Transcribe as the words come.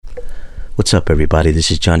What's up, everybody? This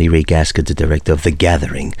is Johnny Ray Gaskett, the director of The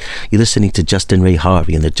Gathering. You're listening to Justin Ray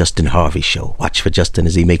Harvey and The Justin Harvey Show. Watch for Justin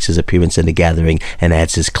as he makes his appearance in The Gathering and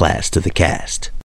adds his class to the cast.